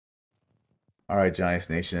All right, Giants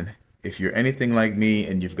Nation. If you're anything like me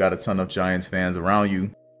and you've got a ton of Giants fans around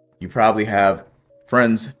you, you probably have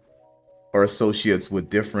friends or associates with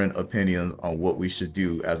different opinions on what we should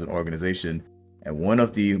do as an organization. And one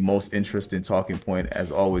of the most interesting talking point has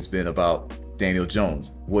always been about Daniel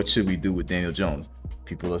Jones. What should we do with Daniel Jones?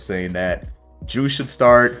 People are saying that Drew should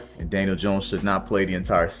start and Daniel Jones should not play the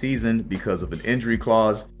entire season because of an injury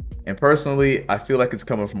clause. And personally, I feel like it's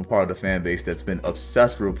coming from a part of the fan base that's been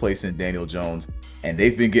obsessed with replacing Daniel Jones, and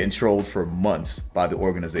they've been getting trolled for months by the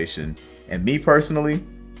organization. And me personally,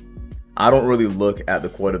 I don't really look at the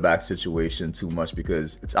quarterback situation too much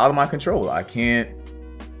because it's out of my control. I can't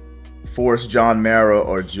force John Mara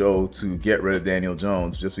or Joe to get rid of Daniel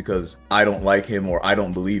Jones just because I don't like him or I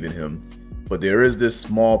don't believe in him. But there is this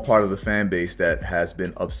small part of the fan base that has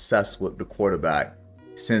been obsessed with the quarterback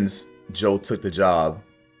since Joe took the job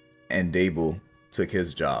and Dable took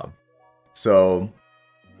his job. So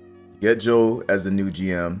get Joe as the new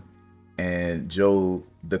GM and Joe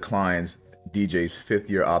declines DJ's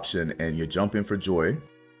fifth-year option and you're jumping for Joy,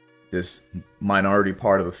 this minority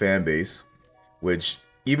part of the fan base, which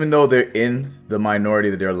even though they're in the minority,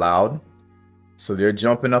 that they're loud, so they're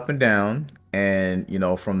jumping up and down. And you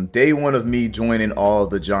know, from day one of me joining all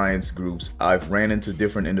the Giants groups, I've ran into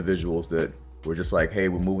different individuals that were just like, hey,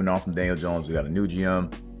 we're moving on from Daniel Jones, we got a new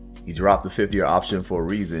GM. He dropped the fifth-year option for a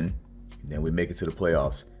reason, and then we make it to the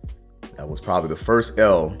playoffs. That was probably the first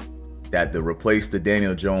L that the replace the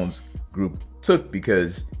Daniel Jones group took,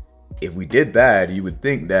 because if we did bad, you would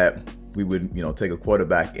think that we would, take a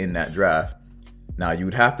quarterback in that draft. Now, you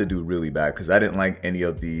would have to do really bad, because I didn't like any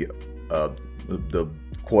of the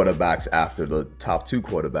quarterbacks after the top two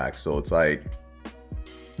quarterbacks. So it's like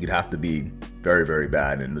you'd have to be very, very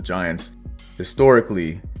bad. And the Giants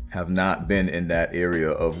historically have not been in that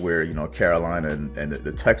area of where Carolina and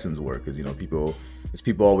the Texans were, because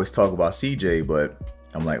people always talk about CJ, but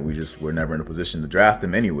I'm like, we're never in a position to draft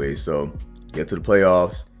him anyway. So get to the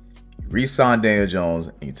playoffs, re-sign Daniel Jones,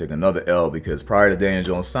 and you take another L, because prior to Daniel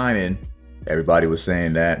Jones signing, everybody was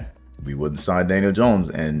saying that we wouldn't sign Daniel Jones,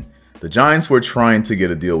 and the Giants were trying to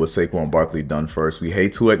get a deal with Saquon Barkley done first. We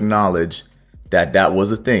hate to acknowledge that that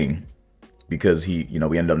was a thing, because we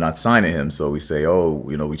ended up not signing him. So we say,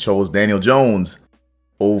 we chose Daniel Jones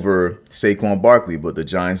over Saquon Barkley, but the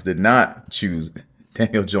Giants did not choose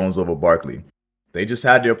Daniel Jones over Barkley. They just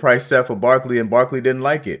had their price set for Barkley, and Barkley didn't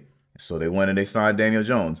like it. So they went and they signed Daniel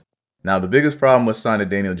Jones. Now, the biggest problem with signing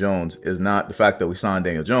Daniel Jones is not the fact that we signed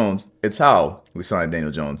Daniel Jones, it's how we signed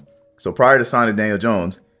Daniel Jones. So prior to signing Daniel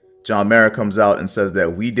Jones, John Mara comes out and says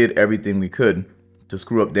that we did everything we could to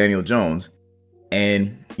screw up Daniel Jones.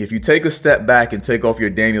 And if you take a step back and take off your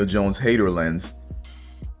Daniel Jones hater lens,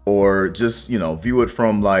 or just, view it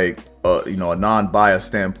from like, a non-biased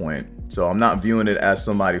standpoint. So I'm not viewing it as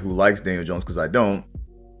somebody who likes Daniel Jones, because I don't.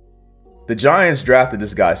 The Giants drafted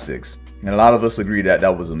this guy 6. And a lot of us agree that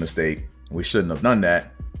that was a mistake. We shouldn't have done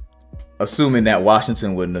that, assuming that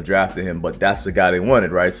Washington wouldn't have drafted him, but that's the guy they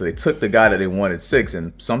wanted, right? So they took the guy that they wanted 6,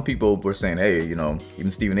 and some people were saying, hey,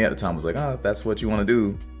 even Stephen A at the time was like, if that's what you want to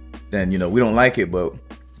do, then, we don't like it, but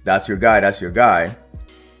that's your guy, that's your guy.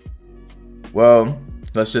 Well,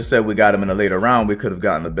 let's just say we got him in a later round. We could have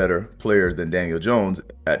gotten a better player than Daniel Jones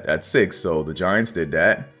at 6, so the Giants did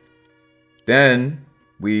that. Then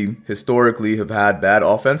we historically have had bad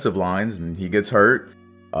offensive lines, and he gets hurt.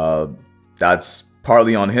 That's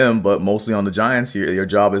partly on him, but mostly on the Giants. Your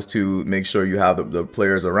job is to make sure you have the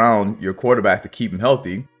players around your quarterback to keep him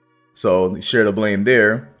healthy. So share the blame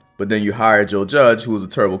there. But then you hire Joe Judge, who was a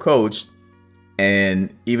terrible coach.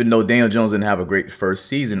 And even though Daniel Jones didn't have a great first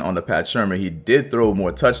season on the Pat Shermer, he did throw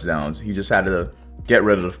more touchdowns. He just had to get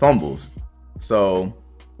rid of the fumbles. So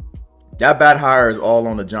that bad hire is all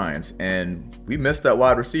on the Giants. And we missed that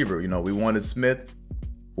wide receiver. We wanted Smith.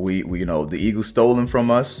 The Eagles stole him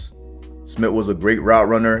from us. Smith was a great route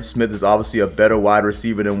runner. Smith is obviously a better wide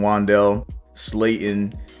receiver than Wan'Dale,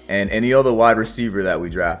 Slayton, and any other wide receiver that we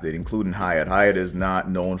drafted, including Hyatt. Hyatt is not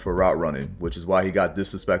known for route running, which is why he got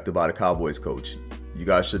disrespected by the Cowboys coach. You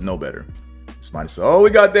guys should know better. Somebody said, we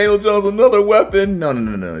got Daniel Jones, another weapon.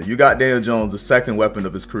 No. You got Daniel Jones, the second weapon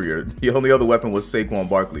of his career. The only other weapon was Saquon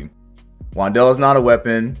Barkley. Wan'Dale is not a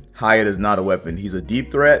weapon. Hyatt is not a weapon. He's a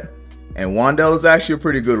deep threat. And Wan'Dale is actually a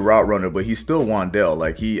pretty good route runner, but he's still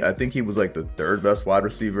Wan'Dale. I think he was like the 3rd best wide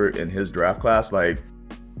receiver in his draft class.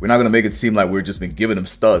 We're not going to make it seem like we've just been giving them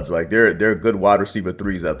studs. They're good wide receiver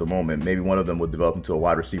 3s at the moment. Maybe one of them will develop into a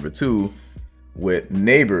wide receiver 2 with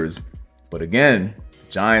Neighbors. But again,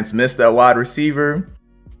 Giants missed that wide receiver,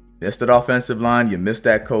 missed that offensive line, you missed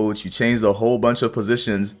that coach, you changed a whole bunch of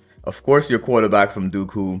positions. Of course, your quarterback from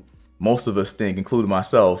Duke, who most of us think, including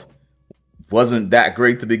myself, wasn't that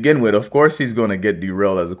great to begin with. Of course he's going to get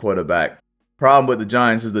derailed as a quarterback. Problem with the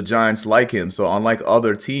Giants is the Giants like him. So unlike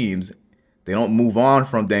other teams, they don't move on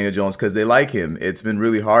from Daniel Jones because they like him. It's been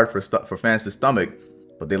really hard for fans to stomach,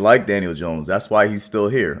 but they like Daniel Jones. That's why he's still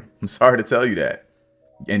here. I'm sorry to tell you that.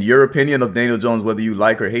 And your opinion of Daniel Jones, whether you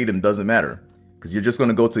like or hate him, doesn't matter because you're just going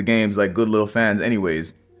to go to games like good little fans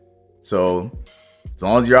anyways. So as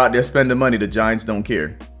long as you're out there spending money, the Giants don't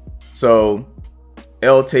care. So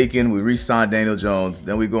L taken, we re-signed Daniel Jones.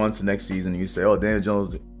 Then we go into next season and you say, oh, Daniel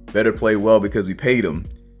Jones better play well because we paid him.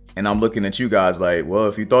 And I'm looking at you guys like, well,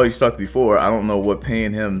 if you thought he sucked before, I don't know what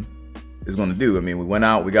paying him is going to do. I mean, we went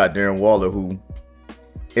out, we got Darren Waller, who,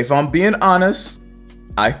 if I'm being honest,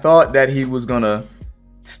 I thought that he was going to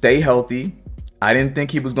stay healthy. I didn't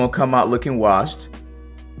think he was going to come out looking washed.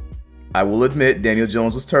 I will admit Daniel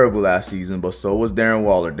Jones was terrible last season, but so was Darren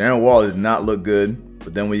Waller. Darren Waller did not look good,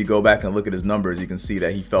 but then when you go back and look at his numbers, you can see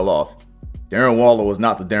that he fell off. Darren Waller was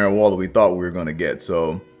not the Darren Waller we thought we were going to get.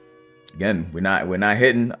 So again, we're not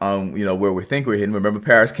hitting where we think we're hitting. Remember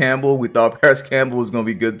Paris Campbell? We thought Paris Campbell was going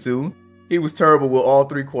to be good too. He was terrible with all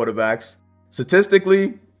three quarterbacks.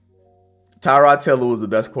 Statistically, Tyrod Taylor was the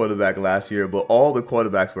best quarterback last year, but all the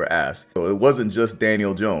quarterbacks were ass. So it wasn't just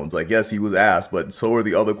Daniel Jones. Like, yes, he was ass, but so were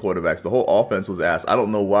the other quarterbacks. The whole offense was ass. I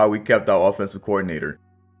don't know why we kept our offensive coordinator.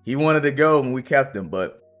 He wanted to go and we kept him,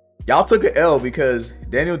 but y'all took an L because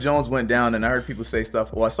Daniel Jones went down, and I heard people say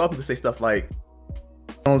stuff. Well, I saw people say stuff like,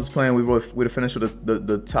 Jones was playing, we'd have finished with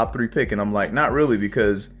the top 3 pick, and I'm like, not really,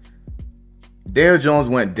 because Daniel Jones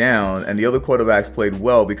went down and the other quarterbacks played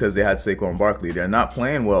well because they had Saquon Barkley. They're not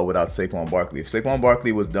playing well without Saquon Barkley. If Saquon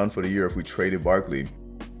Barkley was done for the year, if we traded Barkley,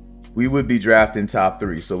 we would be drafting top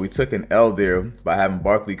 3. So we took an L there by having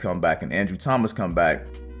Barkley come back and Andrew Thomas come back.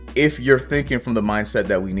 If you're thinking from the mindset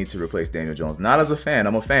that we need to replace Daniel Jones, not as a fan,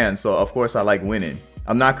 I'm a fan, so of course I like winning.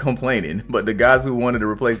 I'm not complaining, but the guys who wanted to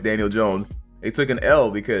replace Daniel Jones, they took an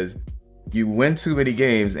L because you win too many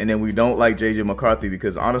games, and then we don't like JJ McCarthy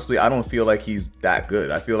because honestly, I don't feel like he's that good.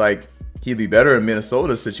 I feel like he'd be better in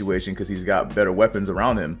Minnesota's situation because he's got better weapons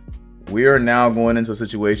around him. We are now going into a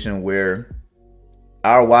situation where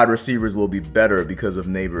our wide receivers will be better because of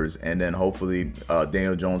Neighbors, and then hopefully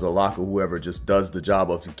Daniel Jones or Locke or whoever just does the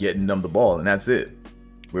job of getting them the ball, and that's it.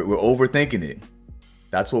 We're overthinking it.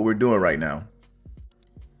 That's what we're doing right now.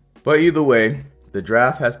 But either way, the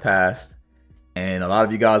draft has passed. And a lot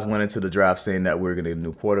of you guys went into the draft saying that we're going to get a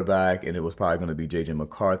new quarterback, and it was probably going to be JJ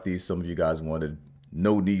McCarthy. Some of you guys wanted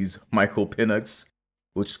no-knees Michael Penix,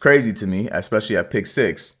 which is crazy to me, especially at pick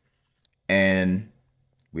 6. And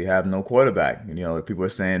we have no quarterback. And, people are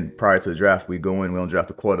saying prior to the draft, we go in, we don't draft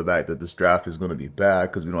a quarterback, that this draft is going to be bad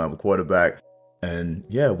because we don't have a quarterback. And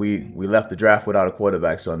yeah, we left the draft without a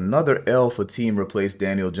quarterback. So another L for team replaced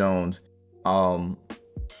Daniel Jones.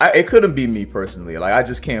 It couldn't be me personally. Like, I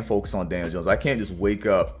just can't focus on Daniel Jones. I can't just wake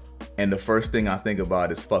up and the first thing I think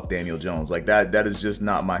about is fuck Daniel Jones. Like, that is just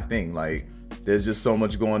not my thing. Like, there's just so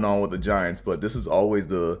much going on with the Giants, but this is always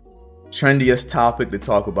the trendiest topic to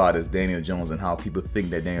talk about is Daniel Jones and how people think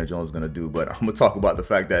that Daniel Jones is going to do. But I'm going to talk about the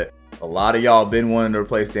fact that a lot of y'all been wanting to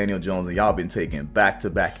replace Daniel Jones, and y'all been taking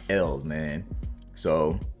back-to-back L's, man.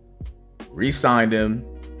 So, re-signed him.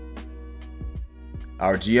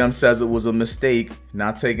 Our GM says it was a mistake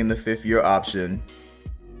not taking the 5th-year option.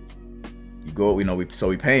 So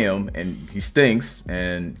we pay him, and he stinks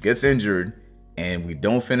and gets injured, and we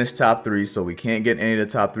don't finish top 3, so we can't get any of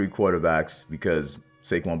the top 3 quarterbacks because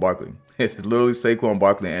Saquon Barkley. It's literally Saquon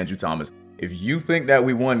Barkley and Andrew Thomas. If you think that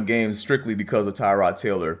we won games strictly because of Tyrod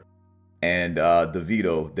Taylor and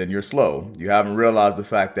DeVito, then you're slow. You haven't realized the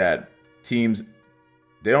fact that teams,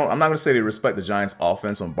 I'm not going to say they respect the Giants'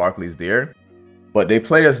 offense when Barkley's there, but they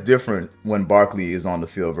play us different when Barkley is on the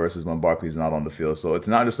field versus when Barkley's not on the field. So it's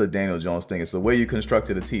not just a Daniel Jones thing. It's the way you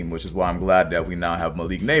constructed a team, which is why I'm glad that we now have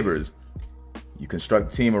Malik Neighbors. You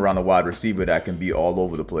construct a team around a wide receiver that can be all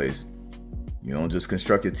over the place. You don't just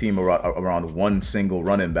construct your team around one single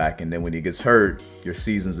running back, and then when he gets hurt, your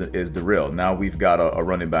season is derailed. Now we've got a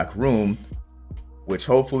running back room, which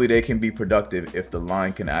hopefully they can be productive if the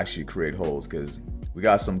line can actually create holes, because we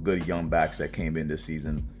got some good young backs that came in this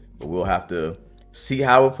season. But we'll have to see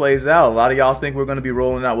how it plays out. A lot of y'all think we're going to be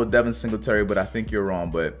rolling out with Devin Singletary, but I think you're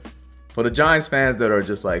wrong. But for the Giants fans that are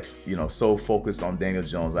just like, so focused on Daniel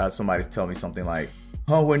Jones, I had somebody tell me something like,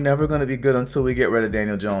 oh, we're never going to be good until we get rid of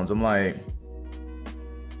Daniel Jones. I'm like,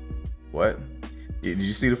 what? Did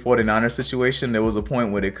you see the 49ers situation? There was a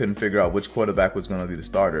point where they couldn't figure out which quarterback was going to be the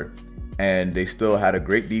starter. And they still had a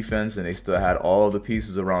great defense, and they still had all of the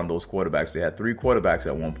pieces around those quarterbacks. They had 3 quarterbacks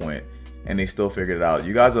at one point, and they still figured it out.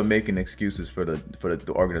 You guys are making excuses for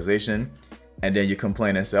the organization. and then you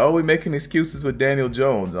complain and say, "Oh, we're making excuses with Daniel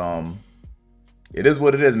Jones." It is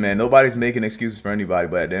what it is, man. Nobody's making excuses for anybody,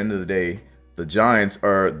 but at the end of the day, the Giants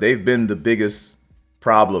they've been the biggest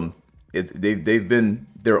problem. They've been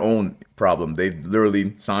their own problem. They've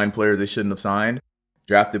literally signed players they shouldn't have signed,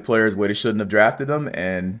 drafted players where they shouldn't have drafted them,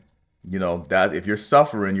 and you know that if you're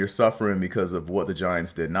suffering because of what the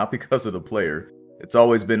Giants did, not because of the player. It's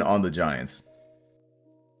always been on the Giants.